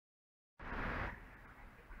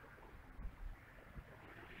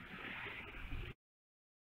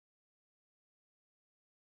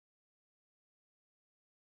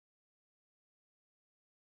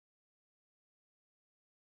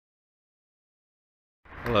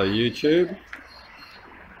Hello YouTube.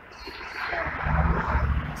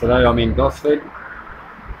 Today I'm in Gosford.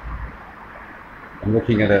 I'm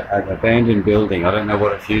looking at an abandoned building. I don't know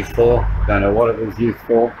what it's used for. Don't know what it was used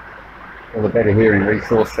for. Or the Better Hearing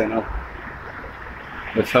Resource Centre.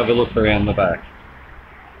 Let's have a look around the back.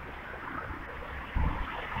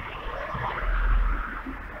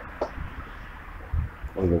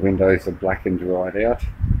 All the windows are black and dried out.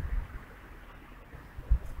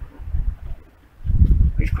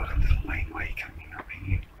 We've got a little laneway coming up in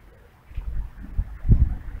here.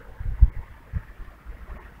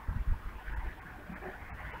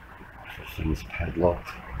 Everything's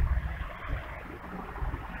padlocked.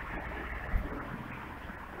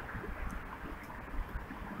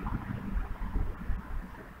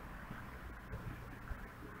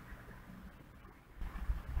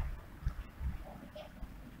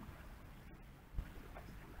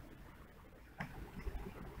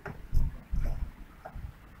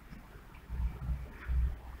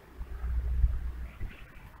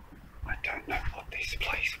 I don't know what this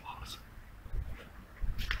place was.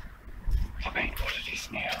 I mean, what it is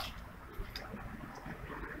now.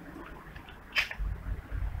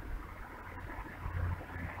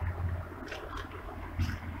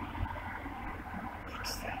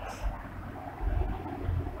 What's this?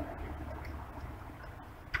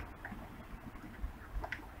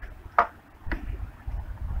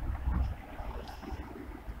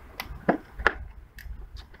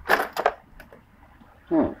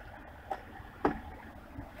 Oh.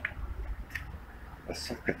 A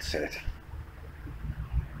socket set.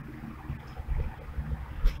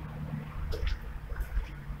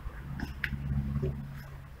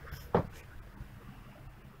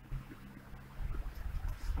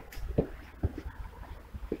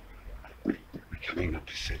 Coming up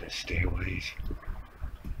a set of stairways.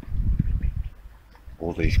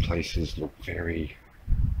 All these places look very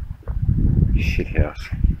shithouse.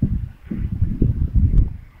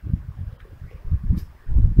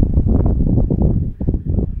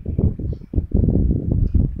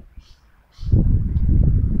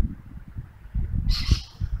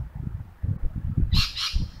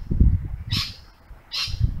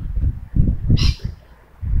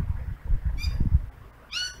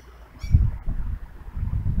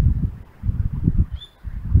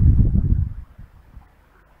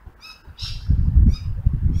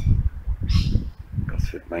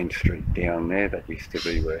 Main Street down there, that used to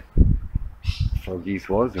be where Froggy's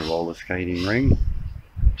was, a roller skating ring.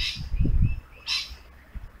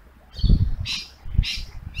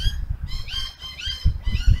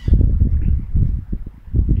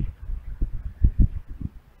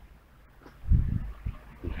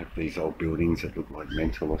 We have these old buildings that look like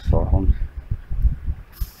mental asylums.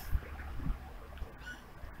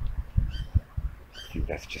 I think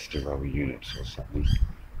that's just a row of units or something.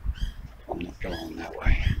 I'm not going that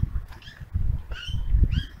way.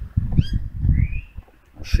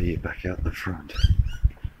 I'll see you back out the front.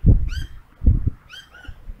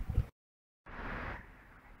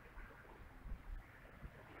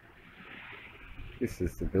 This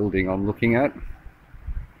is the building I'm looking at.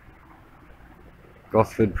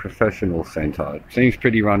 Gosford Professional Centre. It seems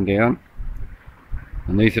pretty run down.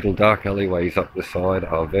 And these little dark alleyways up the side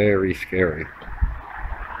are very scary.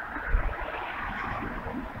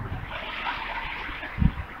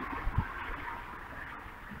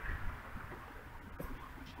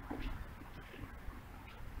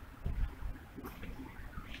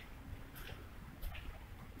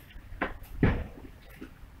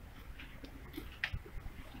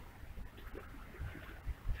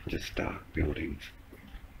 Just dark buildings.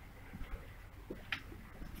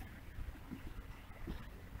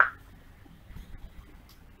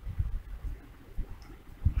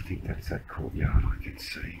 I think that's that courtyard I can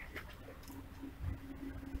see.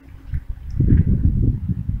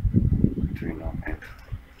 Do not enter.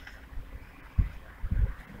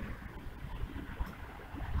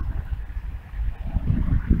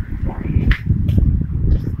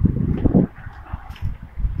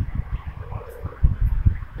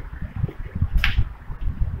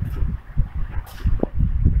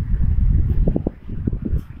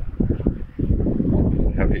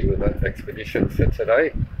 Happy with that expedition for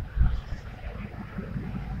today.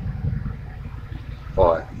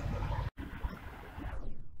 Bye.